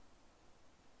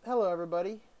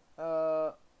everybody.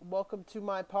 Welcome to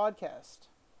my podcast,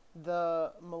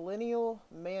 the Millennial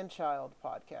Manchild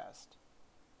Podcast.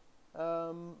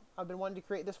 I've been wanting to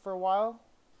create this for a while,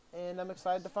 and I'm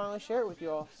excited to finally share it with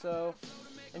you all. So,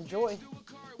 enjoy.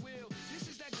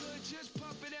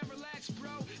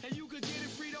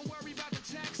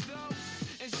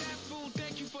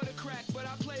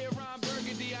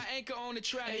 On the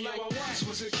track, hey, like yo, I once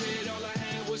was a kid, all I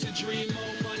had was a dream.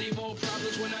 More money, more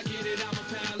problems. When I get it, I'ma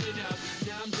pound it up.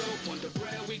 Now I'm dope on the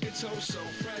bread, we get toast so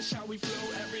fresh. How we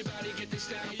flow, everybody get this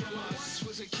down from us.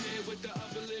 Was a kid with the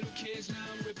other little kids. Now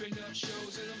I'm ripping up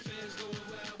shows and them fans going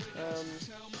wild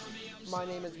with My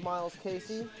name is Miles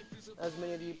Casey, as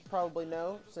many of you probably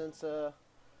know, since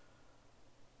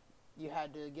you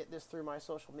had to get this through my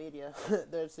social media.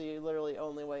 That's the literally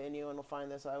only way anyone will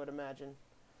find this, I would imagine.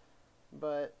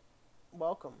 But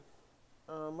welcome.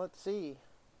 Let's see.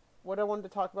 What I wanted to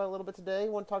talk about a little bit today. I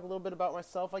want to talk a little bit about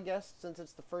myself, I guess, since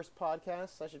it's the first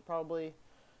podcast. I should probably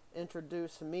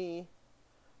introduce me.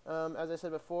 As I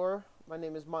said before, my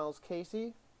name is Miles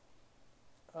Casey.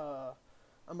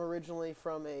 I'm originally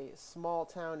from a small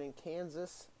town in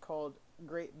Kansas called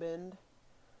Great Bend.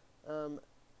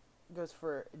 Goes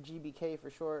for GBK for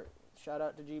short. Shout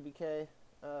out to GBK.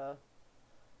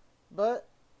 But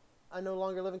I no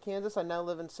longer live in Kansas. I now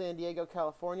live in San Diego,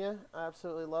 California. I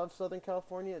absolutely love Southern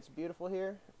California. It's beautiful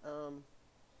here.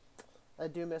 I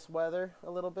do miss weather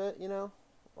a little bit,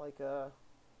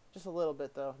 just a little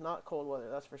bit though. Not cold weather,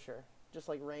 that's for sure. Just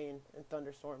like rain and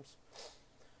thunderstorms.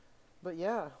 But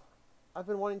yeah, I've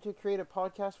been wanting to create a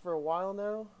podcast for a while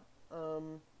now.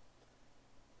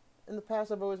 In the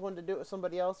past, I've always wanted to do it with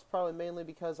somebody else, probably mainly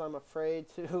because I'm afraid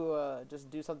to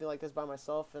just do something like this by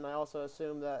myself, and I also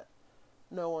assume that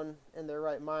no one in their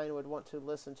right mind would want to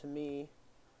listen to me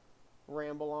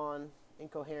ramble on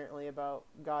incoherently about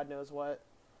God knows what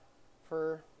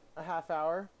for a half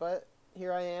hour. But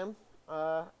here I am.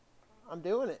 I'm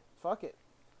doing it. Fuck it.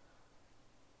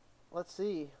 Let's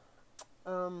see.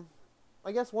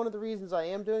 I guess one of the reasons I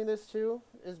am doing this too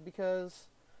is because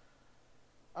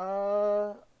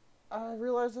I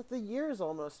realize that the year is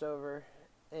almost over,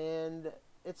 and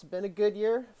it's been a good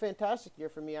year, fantastic year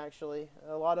for me actually.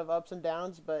 A lot of ups and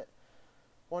downs, but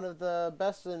one of the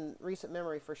best in recent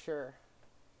memory for sure.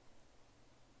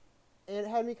 And it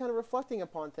had me kind of reflecting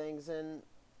upon things, and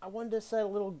I wanted to set a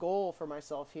little goal for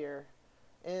myself here.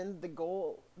 And the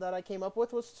goal that I came up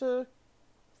with was to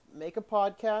make a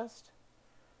podcast,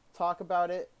 talk about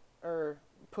it, or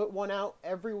put one out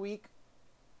every week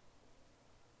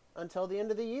until the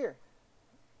end of the year,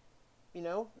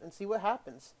 and see what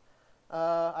happens.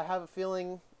 I have a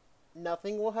feeling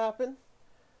nothing will happen,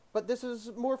 but this is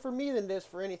more for me than it is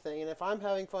for anything, and if I'm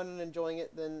having fun and enjoying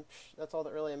it, then that's all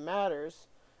that really matters,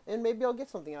 and maybe I'll get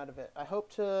something out of it. I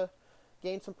hope to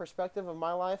gain some perspective of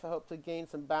my life. I hope to gain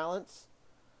some balance,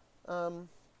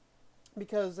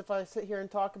 because if I sit here and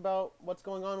talk about what's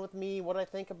going on with me, what I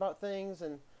think about things,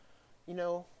 and,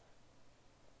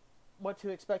 what to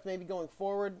expect maybe going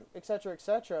forward, etc.,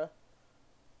 etc.,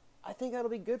 I think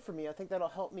that'll be good for me. I think that'll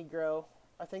help me grow.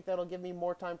 I think that'll give me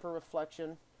more time for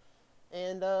reflection.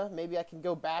 And maybe I can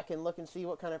go back and look and see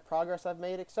what kind of progress I've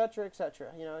made, etc.,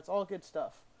 etc. It's all good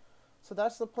stuff. So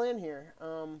that's the plan here.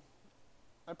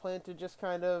 I plan to just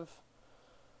kind of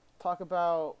talk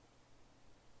about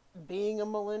being a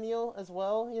millennial as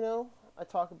well, I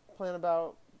plan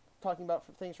about talking about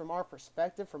things from our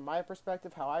perspective, from my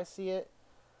perspective, how I see it.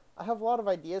 I have a lot of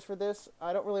ideas for this.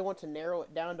 I don't really want to narrow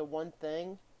it down to one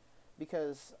thing,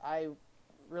 because I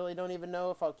really don't even know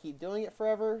if I'll keep doing it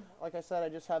forever. Like I said, I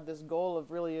just have this goal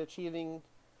of really achieving,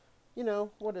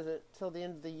 what is it, till the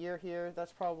end of the year here.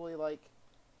 That's probably like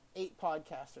 8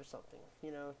 podcasts or something,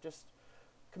 just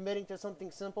committing to something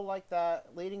simple like that,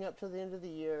 leading up to the end of the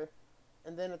year.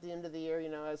 And then at the end of the year,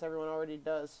 as everyone already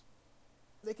does,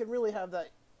 they can really have that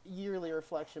yearly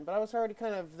reflection. But I was already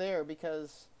kind of there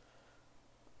because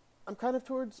I'm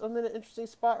in an interesting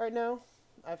spot right now.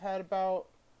 I've had about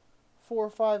 4 or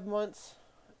 5 months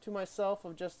to myself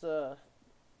of just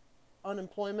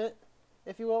unemployment,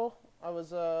 if you will. I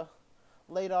was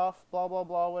laid off, blah, blah,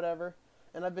 blah, whatever.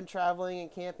 And I've been traveling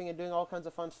and camping and doing all kinds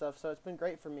of fun stuff, so it's been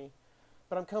great for me.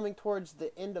 But I'm coming towards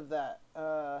the end of that.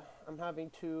 I'm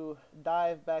having to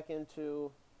dive back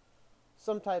into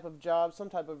some type of job, some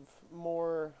type of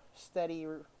more steady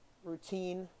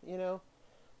routine,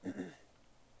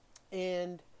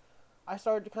 And I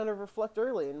started to kind of reflect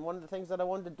early, and one of the things that I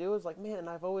wanted to do is man,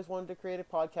 I've always wanted to create a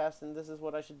podcast, and this is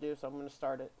what I should do, so I'm going to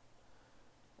start it.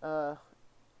 And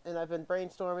I've been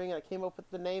brainstorming, and I came up with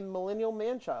the name Millennial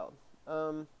Manchild.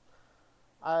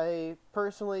 I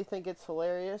personally think it's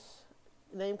hilarious.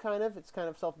 name, kind of. It's kind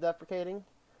of self-deprecating.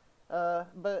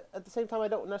 But at the same time, I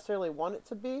don't necessarily want it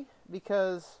to be,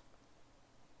 because,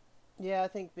 yeah, I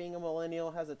think being a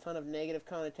millennial has a ton of negative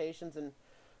connotations, and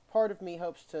part of me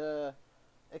hopes to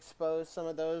expose some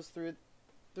of those through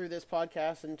this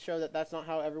podcast and show that that's not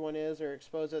how everyone is, or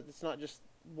expose that it's not just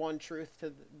one truth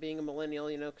to being a millennial,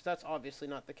 because that's obviously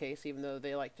not the case, even though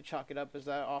they like to chalk it up as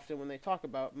that often when they talk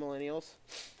about millennials.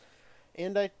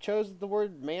 And I chose the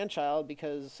word man-child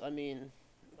because,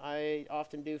 I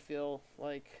often do feel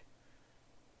like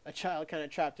a child kind of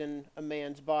trapped in a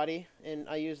man's body, and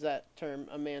I use that term,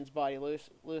 a man's body,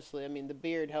 loosely. The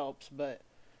beard helps, but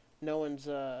no one's,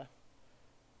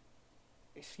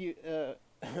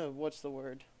 what's the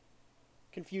word?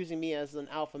 Confusing me as an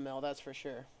alpha male, that's for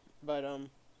sure. But,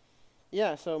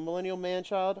 yeah, so millennial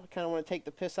man-child, I kind of want to take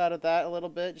the piss out of that a little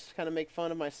bit, just kind of make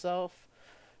fun of myself,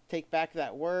 take back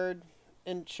that word,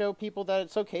 and show people that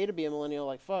it's okay to be a millennial.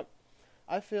 Like, fuck,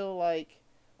 I feel like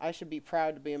I should be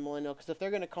proud to be a millennial, because if they're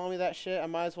going to call me that shit, I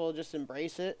might as well just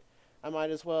embrace it. I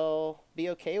might as well be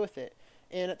okay with it.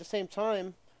 And at the same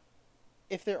time,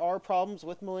 if there are problems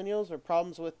with millennials or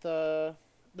problems with the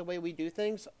way we do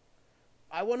things,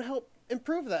 I want to help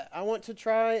improve that. I want to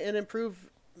try and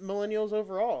improve millennials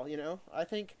overall, I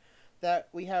think that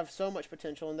we have so much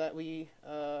potential, and that we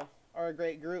are a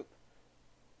great group.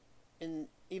 And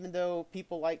even though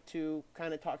people like to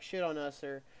kind of talk shit on us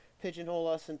or pigeonhole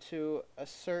us into a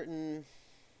certain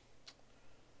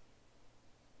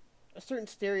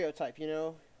stereotype,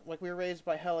 like we were raised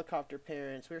by helicopter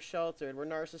parents, we're sheltered, we're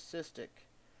narcissistic,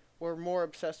 we're more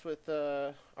obsessed with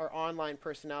our online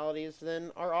personalities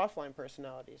than our offline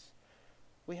personalities.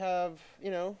 We have,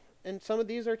 and some of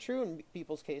these are true in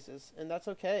people's cases, and that's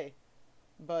okay.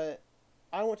 But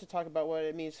I want to talk about what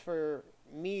it means for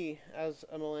me as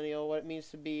a millennial, what it means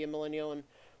to be a millennial, and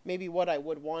maybe what I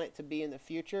would want it to be in the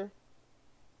future.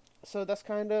 So that's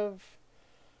kind of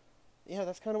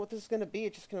what this is going to be.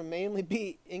 It's just going to mainly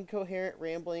be incoherent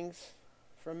ramblings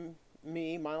from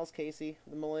me, Miles Casey,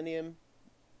 the Millennial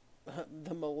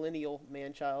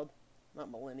Manchild. Not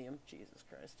Millennium, Jesus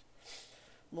Christ.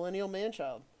 Millennial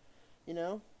Manchild.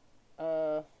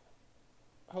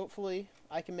 Hopefully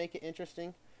I can make it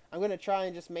interesting. I'm going to try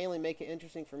and just mainly make it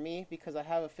interesting for me, because I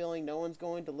have a feeling no one's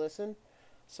going to listen.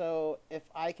 So if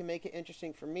I can make it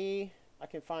interesting for me, I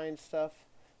can find stuff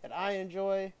that I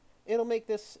enjoy. It'll make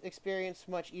this experience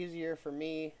much easier for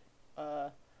me,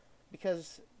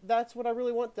 because that's what I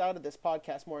really want out of this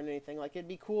podcast more than anything. Like, it'd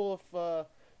be cool if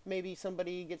maybe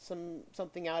somebody gets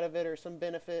something out of it or some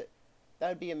benefit. That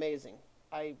would be amazing.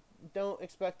 I don't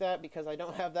expect that, because I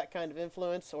don't have that kind of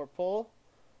influence or pull.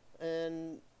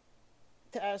 And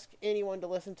to ask anyone to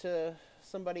listen to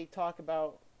somebody talk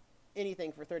about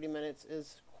anything for 30 minutes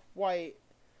is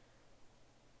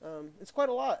it's quite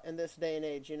a lot in this day and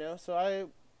age, So I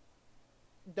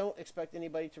don't expect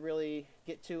anybody to really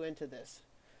get too into this.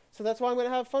 So that's why I'm going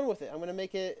to have fun with it. I'm going to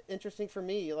make it interesting for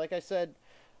me. Like I said,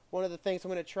 one of the things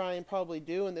I'm going to try and probably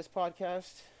do in this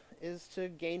podcast is to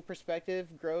gain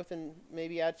perspective, growth, and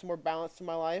maybe add some more balance to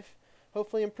my life.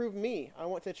 Hopefully improve me. I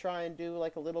want to try and do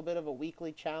like a little bit of a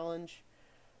weekly challenge,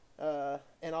 and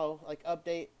I'll like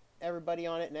update everybody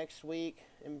on it next week.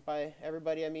 And by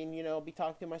everybody, I mean, I'll be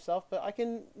talking to myself, but I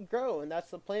can grow, and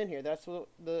that's the plan here. That's what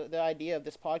the idea of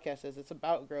this podcast is. It's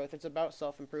about growth. It's about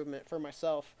self-improvement for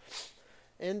myself.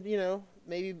 And,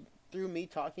 maybe through me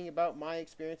talking about my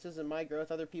experiences and my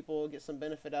growth, other people will get some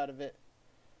benefit out of it.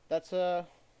 That's all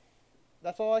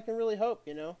I can really hope,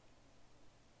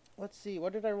 Let's see,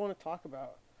 what did I want to talk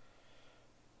about?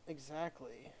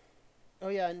 Exactly. Oh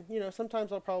yeah, and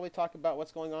sometimes I'll probably talk about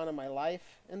what's going on in my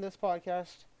life in this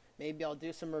podcast. Maybe I'll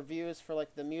do some reviews for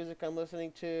like the music I'm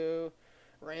listening to,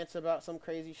 rants about some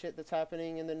crazy shit that's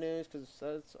happening in the news, because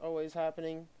that's always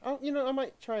happening. I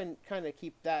might try and kind of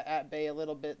keep that at bay a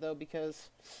little bit though, because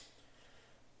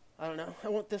I don't know. I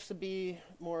want this to be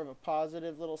more of a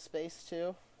positive little space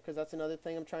too, because that's another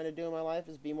thing I'm trying to do in my life,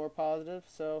 is be more positive.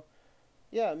 So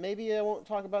yeah, maybe I won't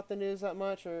talk about the news that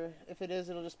much, or if it is,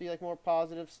 it'll just be like more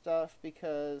positive stuff,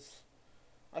 because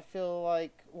I feel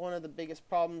like one of the biggest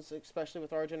problems, especially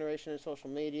with our generation in social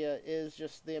media, is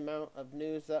just the amount of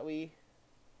news that we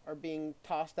are being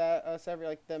tossed at us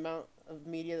the amount of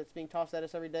media that's being tossed at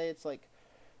us every day. It's like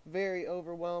very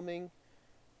overwhelming,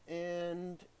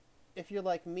 and if you're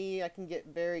like me, I can get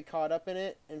very caught up in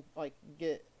it and I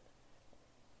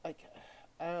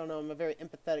don't know, I'm a very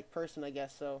empathetic person, I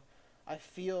guess, so I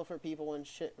feel for people when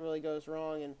shit really goes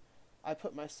wrong, and I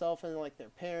put myself in like their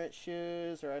parents'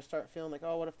 shoes, or I start feeling like,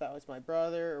 oh, what if that was my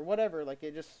brother, or whatever. Like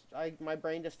my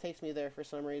brain just takes me there for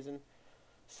some reason.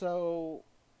 So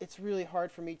it's really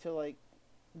hard for me to like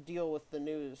deal with the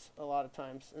news a lot of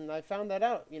times. And I found that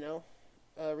out,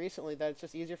 recently, that it's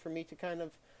just easier for me to kind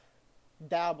of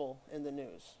dabble in the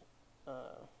news.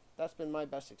 That's been my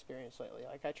best experience lately.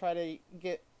 Like, I try to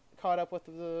get caught up with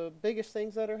the biggest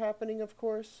things that are happening, of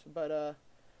course, but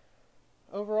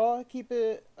overall, I keep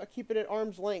it at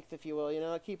arm's length, if you will.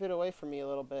 I keep it away from me a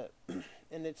little bit,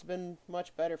 and it's been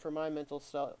much better for my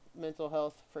mental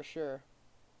health for sure.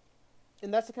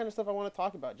 And that's the kind of stuff I want to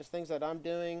talk about. Just things that I'm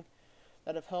doing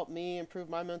that have helped me improve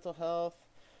my mental health,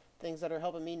 things that are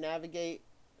helping me navigate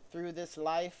through this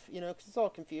life. Because it's all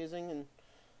confusing, and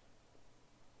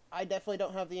I definitely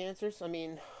don't have the answers. I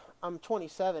mean, I'm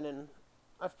 27 and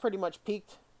I've pretty much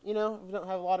peaked. We don't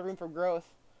have a lot of room for growth.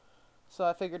 So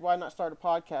I figured, why not start a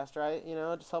podcast, right?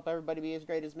 Just help everybody be as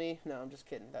great as me. No, I'm just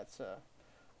kidding. That's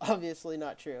obviously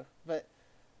not true. But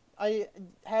I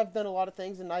have done a lot of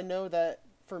things, and I know that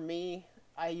for me,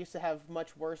 I used to have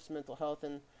much worse mental health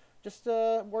and just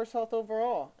worse health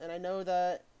overall. And I know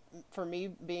that for me,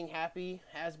 being happy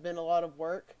has been a lot of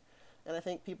work. And I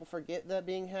think people forget that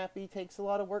being happy takes a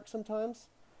lot of work sometimes.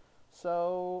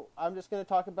 So I'm just going to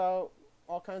talk about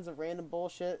all kinds of random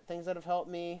bullshit, things that have helped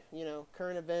me,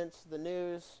 current events, the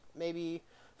news, maybe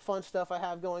fun stuff I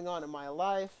have going on in my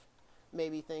life,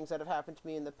 maybe things that have happened to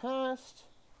me in the past.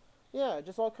 Yeah,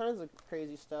 just all kinds of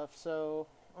crazy stuff. So,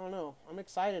 I don't know. I'm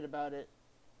excited about it.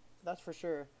 That's for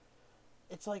sure.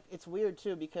 It's weird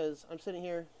too, because I'm sitting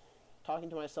here talking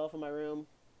to myself in my room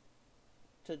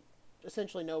to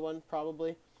essentially no one,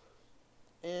 probably.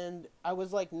 And I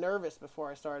was nervous before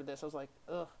I started this. I was like,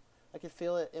 ugh. I could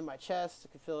feel it in my chest.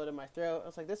 I could feel it in my throat. I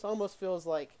was like, this almost feels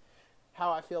like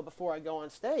how I feel before I go on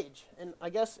stage. And I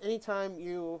guess anytime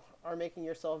you are making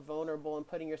yourself vulnerable and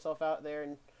putting yourself out there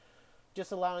and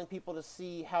just allowing people to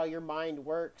see how your mind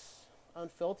works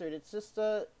unfiltered, it's just,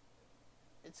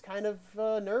 it's kind of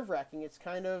nerve-wracking. It's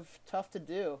kind of tough to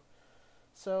do.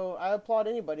 So I applaud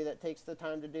anybody that takes the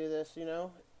time to do this,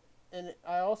 And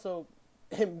I also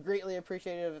am greatly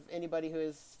appreciative of anybody who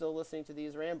is still listening to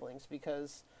these ramblings,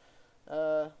 because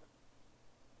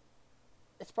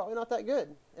it's probably not that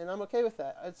good, and I'm okay with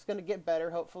that. It's going to get better,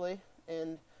 hopefully,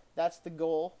 and that's the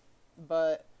goal.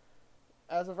 But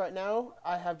as of right now,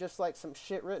 I have just some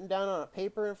shit written down on a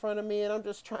paper in front of me, and I'm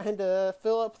just trying to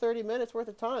fill up 30 minutes worth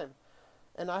of time.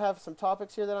 And I have some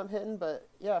topics here that I'm hitting, but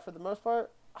yeah, for the most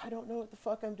part, I don't know what the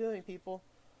fuck I'm doing, people.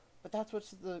 But that's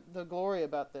what's the glory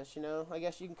about this, I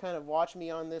guess you can kind of watch me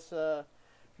on this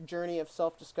journey of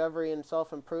self-discovery and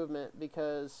self-improvement,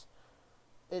 because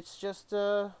it's just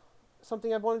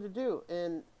something I've wanted to do.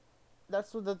 And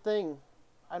that's the thing.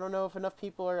 I don't know if enough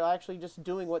people are actually just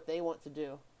doing what they want to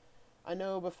do. I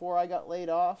know before I got laid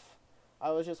off,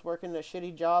 I was just working a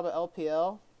shitty job at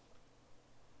LPL,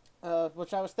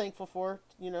 which I was thankful for.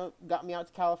 Got me out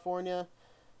to California.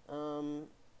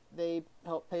 They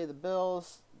helped pay the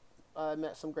bills. I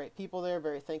met some great people there,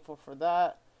 very thankful for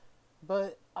that.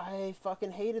 But I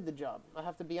fucking hated the job. I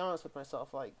have to be honest with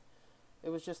myself. It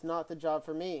was just not the job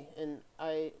for me. And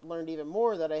I learned even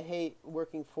more that I hate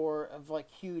working for a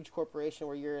huge corporation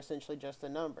where you're essentially just a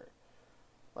number.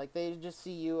 They just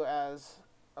see you as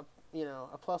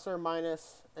a plus or a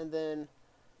minus, and then,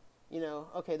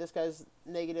 okay, this guy's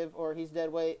negative or he's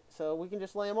dead weight, so we can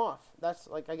just lay him off. That's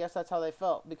I guess that's how they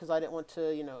felt, because I didn't want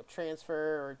to,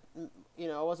 transfer, or,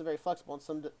 I wasn't very flexible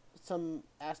in some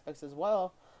aspects as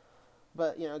well.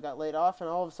 But, got laid off, and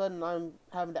all of a sudden I'm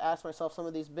having to ask myself some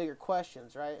of these bigger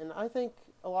questions, right? And I think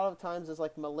a lot of times as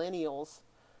millennials,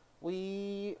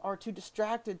 we are too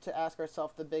distracted to ask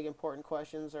ourselves the big important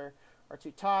questions, or are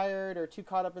too tired, or too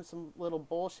caught up in some little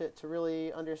bullshit to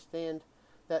really understand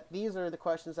that these are the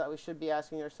questions that we should be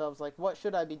asking ourselves, what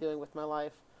should I be doing with my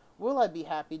life? Will I be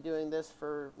happy doing this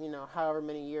for, however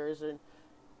many years? And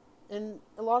in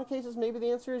a lot of cases, maybe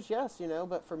the answer is yes,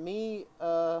 but for me,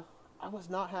 I was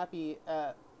not happy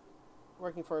at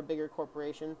working for a bigger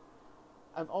corporation.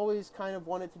 I've always kind of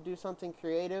wanted to do something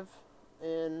creative,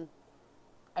 and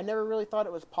I never really thought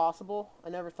it was possible. I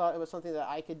never thought it was something that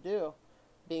I could do,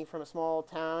 being from a small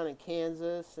town in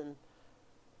Kansas, and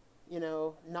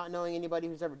not knowing anybody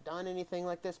who's ever done anything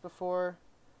like this before.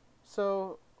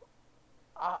 So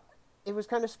it was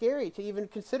kind of scary to even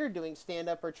consider doing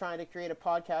stand-up or trying to create a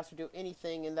podcast or do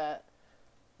anything in that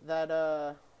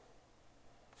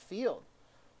field,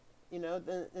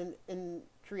 in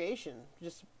creation,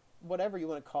 just whatever you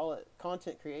want to call it,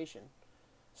 content creation.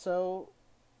 So,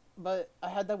 but I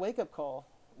had that wake-up call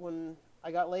when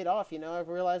I got laid off. I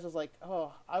realized I was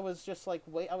I was just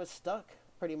I was stuck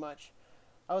pretty much.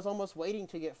 I was almost waiting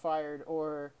to get fired,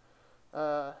 or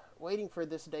waiting for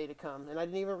this day to come, and I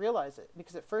didn't even realize it,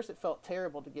 because at first it felt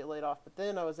terrible to get laid off, but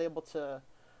then I was able to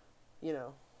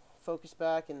focus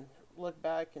back and look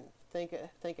back and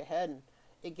think ahead. And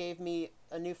it gave me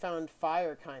a newfound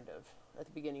fire, kind of, at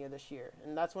the beginning of this year.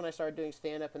 And that's when I started doing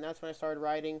stand-up, and that's when I started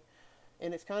writing.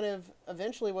 And it's kind of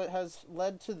eventually what has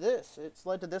led to this. It's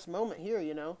led to this moment here,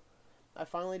 I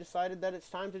finally decided that it's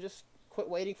time to just quit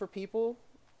waiting for people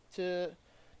to,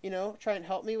 try and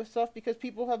help me with stuff, because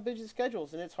people have busy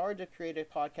schedules, and it's hard to create a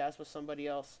podcast with somebody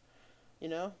else.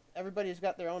 Everybody's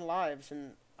got their own lives,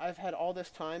 and I've had all this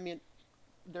time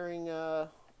during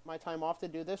my time off to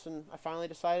do this, and I finally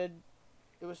decided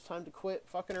it was time to quit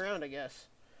fucking around, I guess,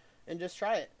 and just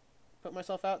try it. Put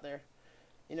myself out there.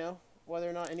 Whether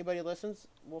or not anybody listens,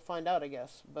 we'll find out, I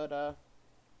guess. But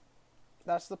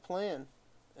that's the plan.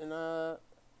 And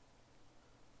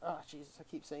Jesus, I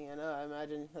keep saying I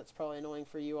imagine that's probably annoying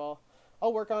for you all.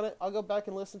 I'll work on it. I'll go back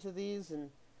and listen to these and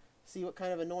see what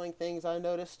kind of annoying things I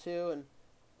noticed too, and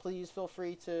please feel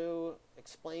free to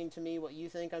explain to me what you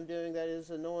think I'm doing that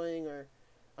is annoying. Or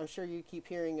I'm sure you keep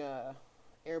hearing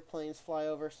airplanes fly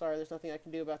over. Sorry, there's nothing I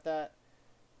can do about that.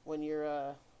 When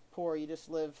you're poor, you just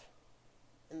live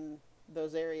in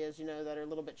those areas, that are a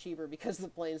little bit cheaper because the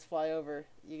planes fly over.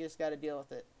 You just got to deal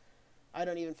with it. I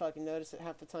don't even fucking notice it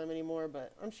half the time anymore,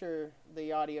 but I'm sure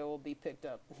the audio will be picked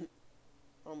up.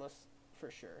 Almost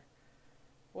for sure.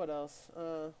 What else?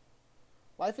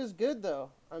 Life is good, though.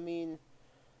 I mean,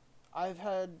 I've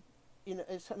had,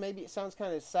 maybe it sounds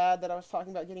kind of sad that I was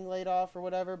talking about getting laid off or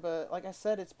whatever, but like I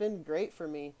said, it's been great for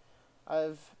me.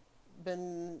 I've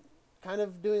been kind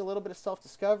of doing a little bit of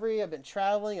self-discovery. I've been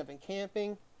traveling. I've been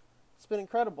camping. It's been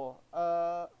incredible.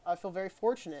 I feel very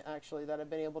fortunate, actually, that I've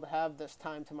been able to have this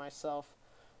time to myself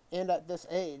and at this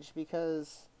age,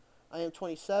 because I am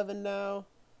 27 now,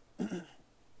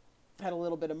 had a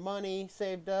little bit of money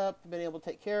saved up, been able to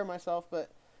take care of myself,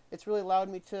 but it's really allowed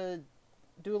me to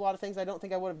do a lot of things I don't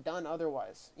think I would have done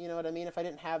otherwise. You know what I mean? If I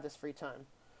didn't have this free time.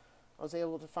 I was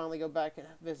able to finally go back and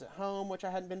visit home, which I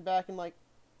hadn't been back in like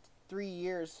 3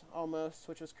 years almost,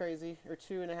 which was crazy, or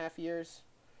 2.5 years.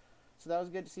 So that was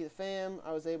good to see the fam.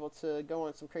 I was able to go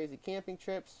on some crazy camping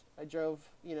trips. I drove,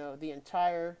 the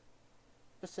entire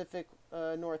Pacific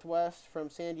Northwest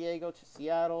from San Diego to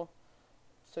Seattle.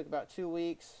 It took about 2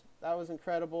 weeks. That was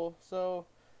incredible. So,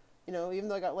 even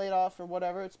though I got laid off or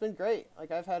whatever, it's been great.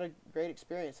 Like, I've had a great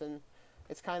experience, and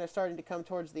it's kind of starting to come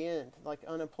towards the end. Like,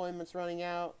 unemployment's running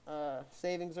out,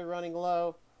 savings are running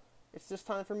low. It's just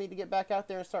time for me to get back out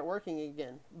there and start working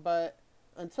again. But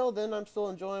until then, I'm still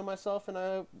enjoying myself, and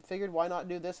I figured why not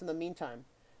do this in the meantime.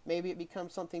 Maybe it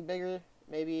becomes something bigger.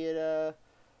 Maybe it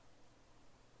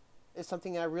is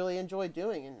something I really enjoy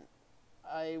doing, and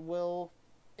I will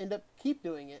end up keep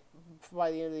doing it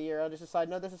by the end of the year. I'll just decide,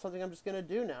 no, this is something I'm just going to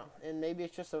do now. And maybe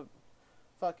it's just a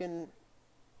fucking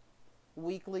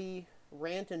weekly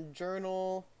rant and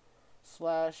journal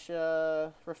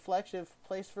 / reflective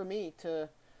place for me to,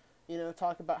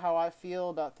 talk about how I feel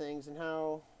about things and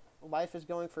how life is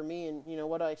going for me, and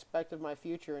what I expect of my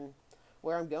future and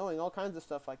where I'm going, all kinds of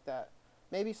stuff like that.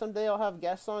 Maybe someday I'll have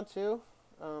guests on too.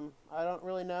 I don't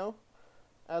really know.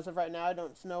 As of right now, I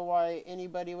don't know why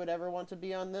anybody would ever want to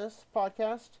be on this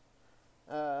podcast,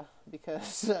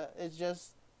 because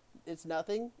it's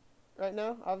nothing right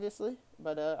now, obviously.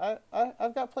 But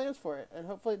I've got plans for it, and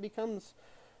hopefully it becomes,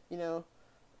 to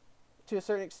a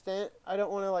certain extent. I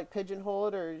don't want to pigeonhole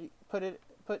it or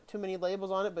put too many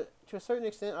labels on it, but to a certain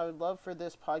extent, I would love for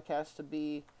this podcast to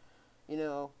be,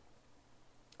 a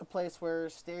place where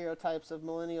stereotypes of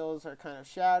millennials are kind of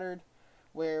shattered,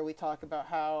 where we talk about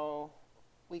how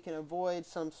we can avoid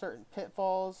some certain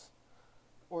pitfalls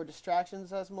or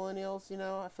distractions as millennials.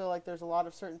 I feel like there's a lot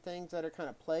of certain things that are kind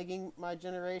of plaguing my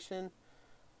generation,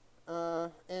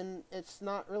 and it's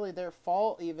not really their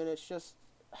fault even. It's just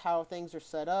how things are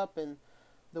set up, and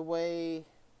the way,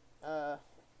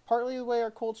 partly the way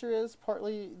our culture is,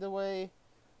 partly the way,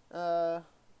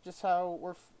 just how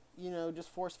we're, just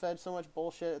force-fed so much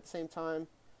bullshit at the same time.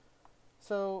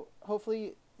 So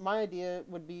hopefully my idea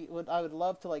I would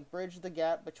love to bridge the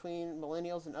gap between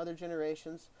millennials and other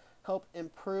generations, help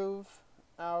improve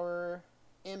our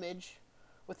image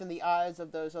within the eyes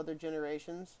of those other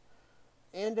generations,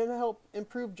 and then help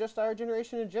improve just our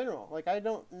generation in general. I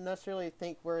don't necessarily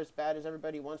think we're as bad as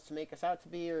everybody wants to make us out to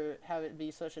be, or have it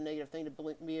be such a negative thing to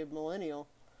be a millennial,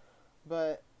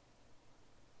 but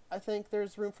I think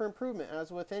there's room for improvement,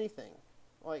 as with anything.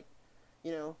 A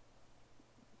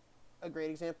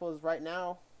great example is right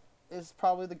now is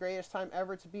probably the greatest time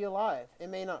ever to be alive. It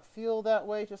may not feel that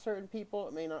way to certain people.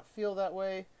 It may not feel that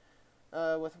way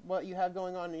with what you have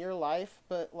going on in your life,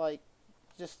 but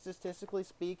just statistically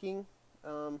speaking,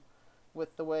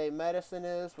 with the way medicine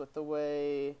is, with the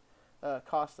way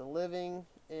cost of living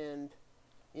And,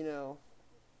 you know,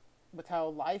 with how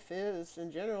life is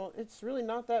in general, it's really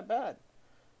not that bad.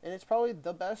 And it's probably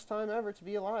the best time ever to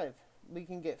be alive. We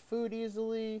can get food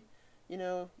easily, you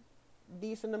know,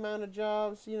 decent amount of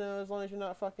jobs, you know, as long as you're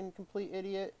not a fucking complete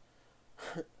idiot.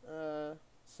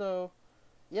 So,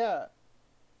 yeah,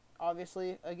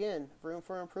 obviously, again, room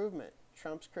for improvement.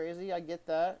 Trump's crazy, I get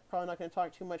that. Probably not going to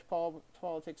talk too much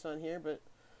politics on here, but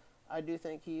I do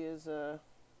think he is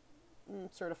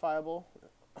certifiable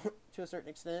to a certain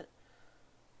extent.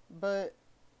 But,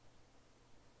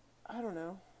 I don't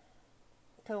know.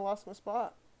 I kind of lost my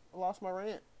spot. I lost my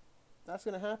rant. That's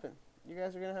going to happen. You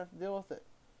guys are going to have to deal with it.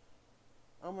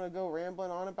 I'm going to go rambling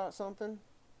on about something,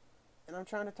 and I'm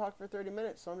trying to talk for 30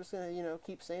 minutes, so I'm just going to, you know,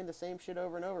 keep saying the same shit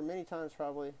over and over many times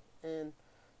probably, and,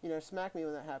 you know, smack me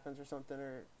when that happens or something,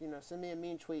 or, you know, send me a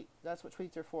mean tweet. That's what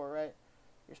tweets are for, right?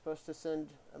 You're supposed to send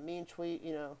a mean tweet,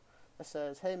 you know, that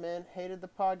says, hey man, hated the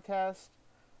podcast,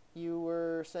 you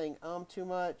were saying too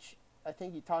much, I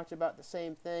think you talked about the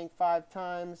same thing 5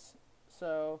 times,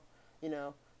 so, you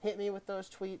know, hit me with those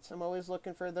tweets. I'm always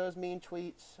looking for those mean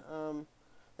tweets.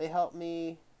 They help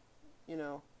me, you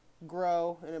know,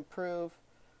 grow and improve.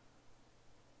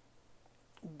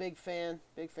 Big fan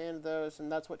of those,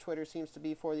 and that's what Twitter seems to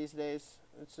be for these days.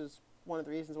 It's just one of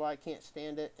the reasons why I can't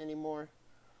stand it anymore.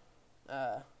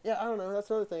 Yeah, I don't know,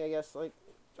 that's another thing, I guess. Like,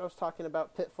 I was talking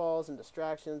about pitfalls and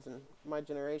distractions and my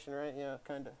generation, right? Yeah,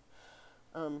 kind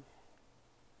of.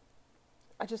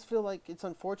 I just feel like it's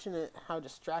unfortunate how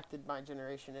distracted my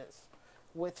generation is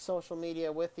with social media,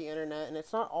 with the internet, and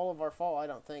it's not all of our fault, I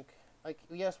don't think. Like,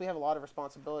 yes, we have a lot of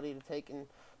responsibility to take, and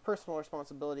personal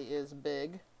responsibility is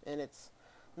big, and it's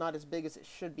not as big as it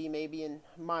should be maybe in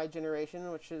my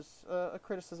generation, which is a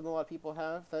criticism a lot of people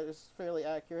have that is fairly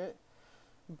accurate.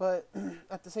 But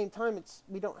at the same time,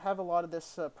 we don't have a lot of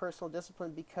this personal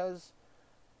discipline because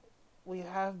we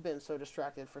have been so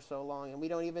distracted for so long, and we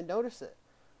don't even notice it.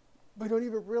 We don't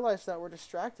even realize that we're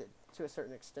distracted to a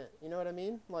certain extent. You know what I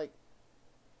mean? Like,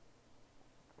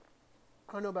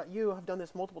 I don't know about you, I've done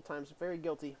this multiple times, very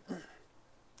guilty.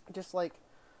 Just like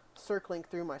circling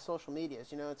through my social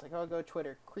medias, you know, it's like, oh, go to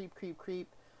Twitter, creep,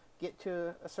 get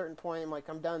to a certain point, I'm like,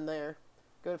 I'm done there.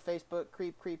 Go to Facebook,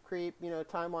 creep, you know,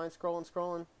 timeline,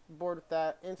 scrolling, bored with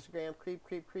that. Instagram, creep,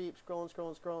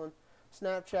 scrolling.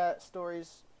 Snapchat,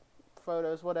 stories,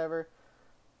 photos, whatever.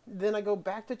 Then I go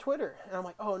back to Twitter, and I'm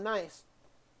like, oh, nice.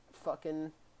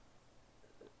 Fucking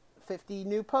 50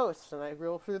 new posts, and I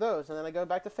reel through those, and then I go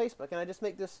back to Facebook, and I just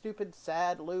make this stupid,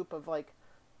 sad loop of, like,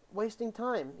 wasting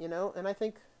time, you know? And I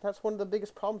think that's one of the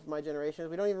biggest problems with my generation, is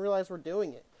we don't even realize we're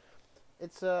doing it.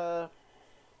 It's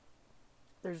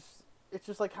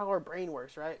just like how our brain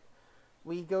works, right?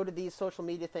 We go to these social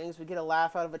media things, we get a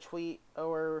laugh out of a tweet,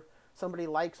 or somebody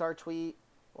likes our tweet,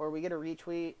 or we get a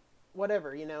retweet,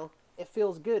 whatever, you know? It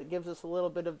feels good. It gives us a little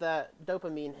bit of that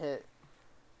dopamine hit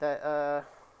that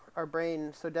our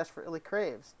brain so desperately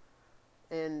craves.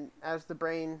 And as the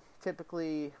brain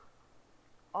typically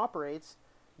operates,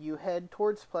 you head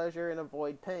towards pleasure and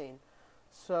avoid pain.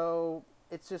 So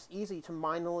it's just easy to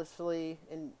mindlessly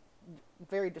and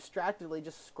very distractedly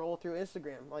just scroll through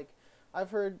Instagram. Like, I've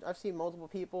seen multiple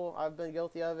people, I've been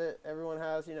guilty of it, everyone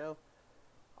has, you know.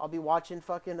 I'll be watching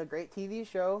fucking a great TV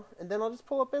show, and then I'll just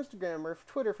pull up Instagram or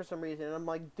Twitter for some reason, and I'm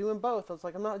like doing both. I was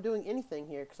like, I'm not doing anything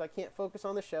here because I can't focus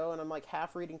on the show, and I'm like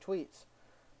half reading tweets.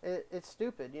 It's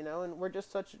stupid, you know, and we're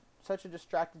just such a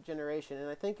distracted generation. And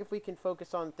I think if we can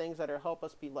focus on things that help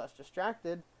us be less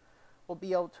distracted, we'll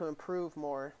be able to improve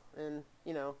more. And,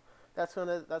 you know, that's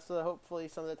hopefully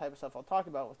some of the type of stuff I'll talk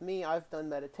about. With me, I've done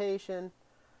meditation.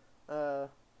 I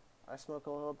smoke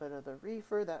a little bit of the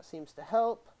reefer. That seems to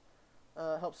help.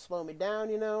 Helps slow me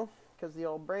down, you know, because the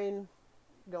old brain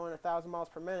going 1,000 miles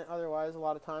per minute otherwise a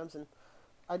lot of times. And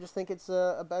I just think it's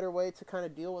a better way to kind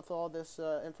of deal with all this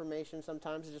information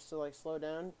sometimes, is just to, like, slow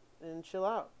down and chill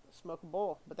out, smoke a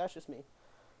bowl. But that's just me.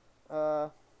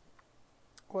 What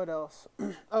else?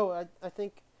 I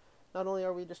think not only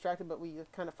are we distracted, but we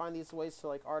kind of find these ways to,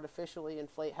 like, artificially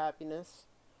inflate happiness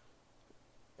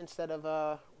instead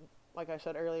of, like I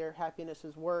said earlier, happiness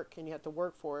is work, and you have to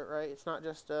work for it, right? It's not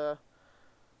just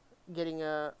getting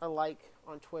a like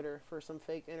on Twitter for some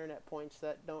fake internet points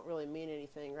that don't really mean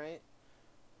anything, right?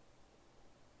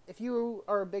 If you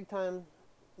are a big time,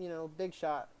 you know, big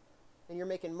shot, and you're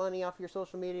making money off your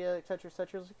social media, etc.,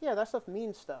 yeah, that stuff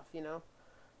means stuff, you know?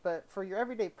 But for your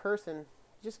everyday person,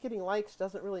 just getting likes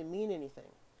doesn't really mean anything.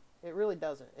 It really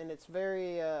doesn't. And it's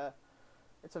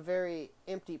a very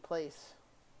empty place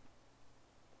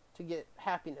to get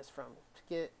happiness from, to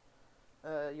get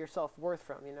your self-worth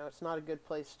from, you know? It's not a good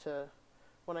place to,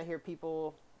 when I hear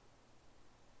people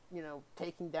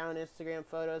taking down Instagram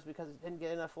photos because it didn't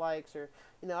get enough likes, or,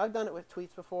 I've done it with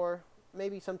tweets before,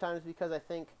 maybe sometimes because I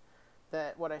think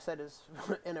that what I said is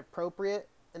inappropriate,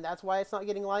 and that's why it's not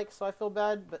getting likes, so I feel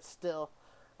bad, but still,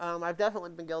 I've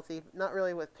definitely been guilty, not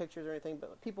really with pictures or anything,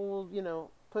 but people will,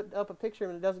 put up a picture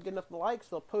and it doesn't get enough likes,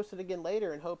 they'll post it again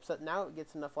later in hopes that now it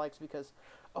gets enough likes because,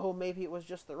 oh, maybe it was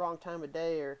just the wrong time of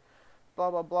day, or blah,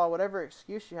 blah, blah, whatever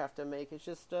excuse you have to make. It's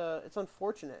just, it's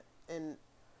unfortunate. And,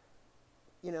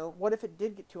 what if it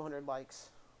did get 200 likes?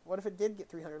 What if it did get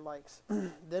 300 likes?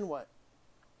 Then what?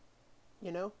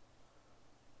 You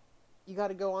got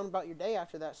to go on about your day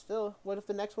after that still. What if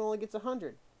the next one only gets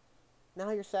 100?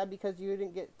 Now you're sad because you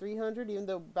didn't get 300, even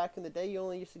though back in the day you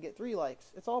only used to get 3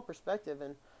 likes. It's all perspective,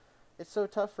 and it's so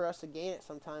tough for us to gain it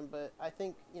sometimes. But I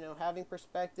think, having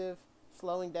perspective,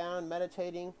 slowing down,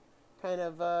 meditating, kind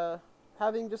of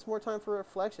having just more time for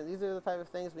reflection. These are the type of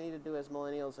things we need to do as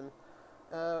millennials, and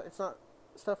it's not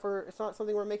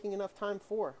something we're making enough time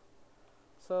for.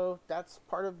 So that's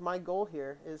part of my goal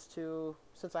here is to,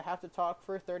 since I have to talk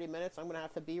for 30 minutes, I'm going to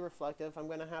have to be reflective. I'm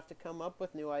going to have to come up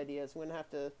with new ideas. I'm going to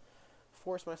have to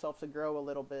force myself to grow a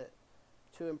little bit,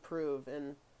 to improve,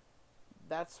 and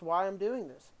that's why I'm doing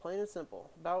this, plain and simple,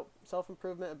 about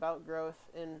self-improvement, about growth,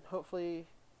 and hopefully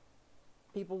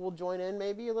people will join in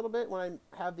maybe a little bit when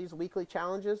I have these weekly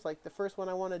challenges. Like the first one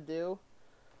I want to do,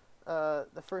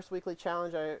 the first weekly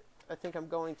challenge I think I'm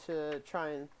going to try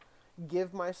and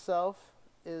give myself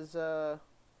is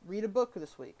read a book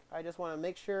this week. I just want to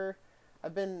make sure.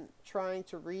 I've been trying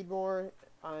to read more.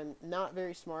 I'm not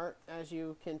very smart, as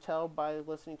you can tell by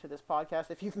listening to this podcast.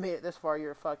 If you've made it this far,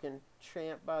 you're a fucking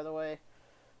champ, by the way.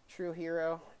 True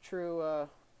hero, a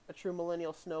true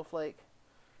millennial snowflake.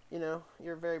 You're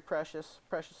a very precious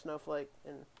snowflake,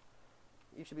 and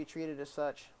you should be treated as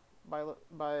such by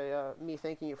me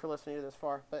thanking you for listening to this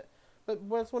far. But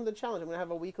what's one of the challenges? I'm going to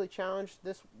have a weekly challenge.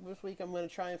 This week I'm going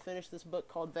to try and finish this book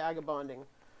called Vagabonding,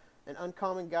 An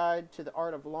Uncommon Guide to the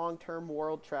Art of Long-Term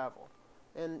World Travel.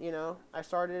 And, I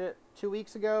started it 2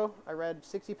 weeks ago. I read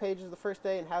 60 pages the first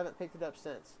day and haven't picked it up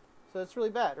since. So it's really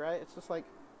bad, right? It's just like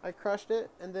I crushed it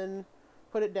and then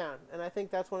put it down. And I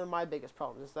think that's one of my biggest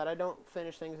problems is that I don't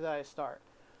finish things that I start.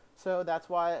 So that's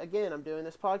why, again, I'm doing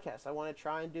this podcast. I want to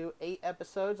try and do 8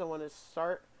 episodes. I want to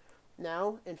start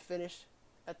now and finish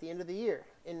at the end of the year.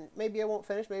 And maybe I won't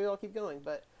finish. Maybe I'll keep going.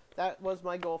 But that was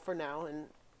my goal for now. And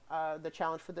the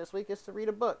challenge for this week is to read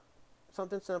a book.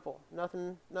 Something simple,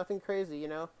 nothing crazy,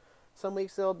 Some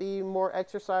weeks it'll be more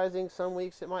exercising. Some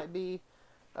weeks it might be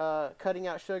cutting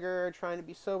out sugar, trying to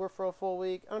be sober for a full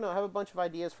week. I don't know. I have a bunch of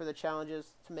ideas for the challenges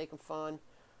to make them fun.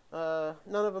 None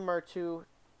of them are too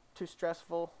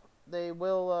stressful. They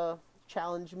will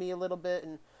challenge me a little bit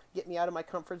and get me out of my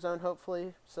comfort zone,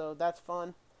 hopefully. So that's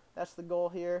fun. That's the goal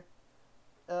here.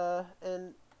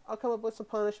 And I'll come up with some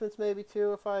punishments maybe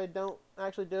too if I don't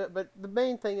actually do it. But the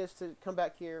main thing is to come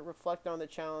back here, reflect on the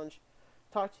challenge,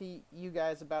 talk to you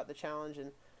guys about the challenge,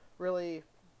 and really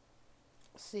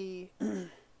see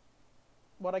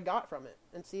what I got from it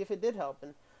and see if it did help.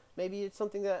 And maybe it's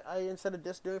something that I, instead of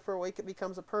just doing for a week, it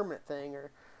becomes a permanent thing,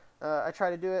 or I try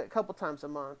to do it a couple times a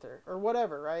month, or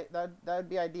whatever, right? That would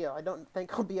be ideal. I don't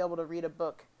think I'll be able to read a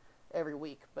book every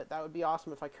week, but that would be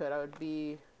awesome if I could. That'd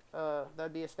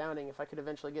be astounding if I could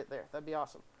eventually get there. That'd be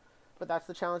awesome. But that's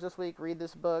the challenge this week. Read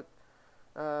this book,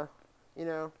 and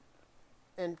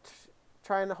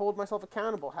trying to hold myself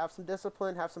accountable. Have some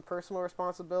discipline. Have some personal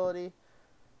responsibility.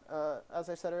 As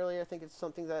I said earlier, I think it's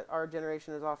something that our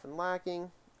generation is often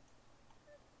lacking.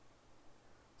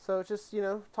 So it's just,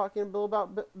 talking a little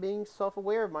about being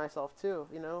self-aware of myself too,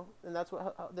 and that's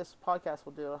what this podcast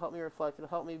will do. It'll help me reflect. It'll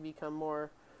help me become more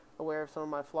aware of some of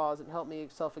my flaws and help me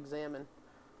self-examine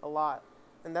a lot.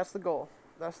 And that's the goal.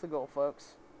 That's the goal,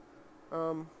 folks.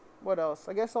 What else?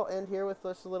 I guess I'll end here with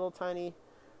just a little tiny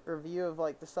review of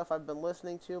the stuff I've been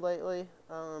listening to lately.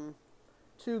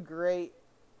 2 great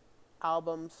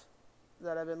albums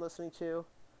that I've been listening to.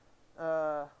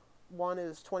 One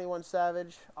is 21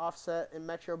 Savage, Offset, and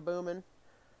Metro Boomin.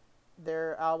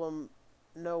 Their album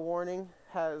No Warning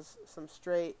has some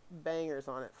straight bangers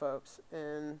on it, folks,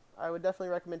 and I would definitely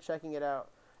recommend checking it out.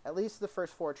 At least the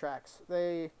first 4 tracks.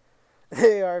 They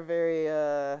are very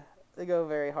they go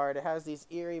very hard. It has these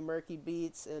eerie, murky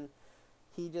beats, and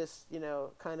he just,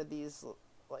 kind of these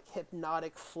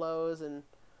hypnotic flows and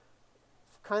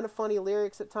kind of funny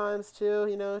lyrics at times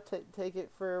too. Take it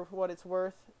for what it's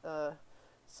worth.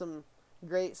 Some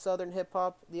great Southern hip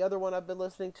hop. The other one I've been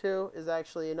listening to is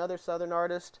actually another Southern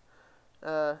artist.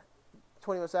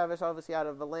 21 Savage, obviously out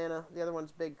of Atlanta. The other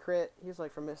one's Big Crit. He's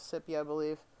from Mississippi, I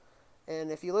believe.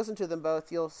 And if you listen to them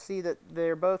both, you'll see that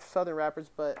they're both Southern rappers,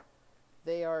 but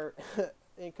they are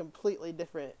in completely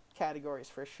different categories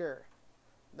for sure.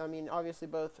 I mean, obviously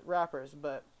both rappers,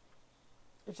 but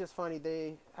it's just funny.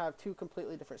 They have two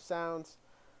completely different sounds,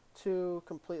 two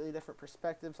completely different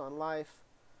perspectives on life,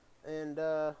 and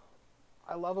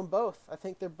I love them both. I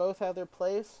think they both have their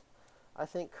place. I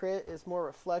think Crit is more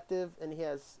reflective, and he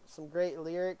has some great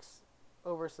lyrics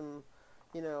over some,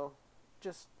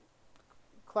 just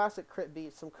classic Crit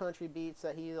beats, some country beats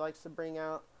that he likes to bring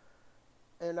out,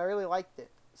 and I really liked it.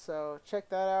 So check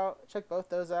that out. Check both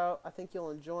those out. I think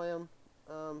you'll enjoy them.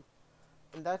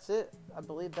 And that's it. I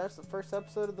believe that's the first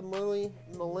episode of the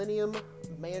Millennium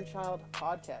Manchild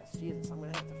Podcast. Jesus, I'm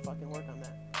going to have to fucking work on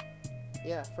that.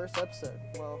 Yeah, first episode.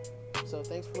 Well, so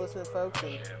thanks for listening, folks,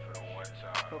 and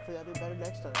hopefully I'll do better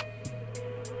next time.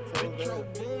 Till then,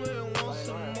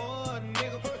 sayonara.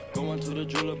 Going to the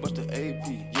jeweler, bust the AP,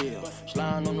 yeah.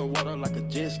 Sliding on the water like a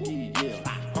jet ski,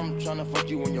 yeah. I'm tryna fuck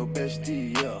you on your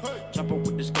bestie, yeah. Chopper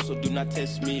with this girl, so do not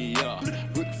test me, yeah.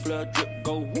 Ric Flair drip,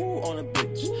 go woo on a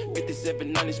bitch.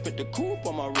 5790, spent the coupe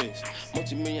on my wrist.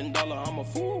 Multi-million-dollar, I'm a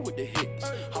fool with the hits.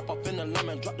 Hop up in the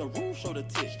lemon, drop the roof, show the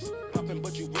tips. Poppin',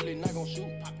 but you really not gon' shoot.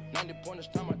 90 pointers,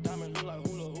 time my diamond look like who?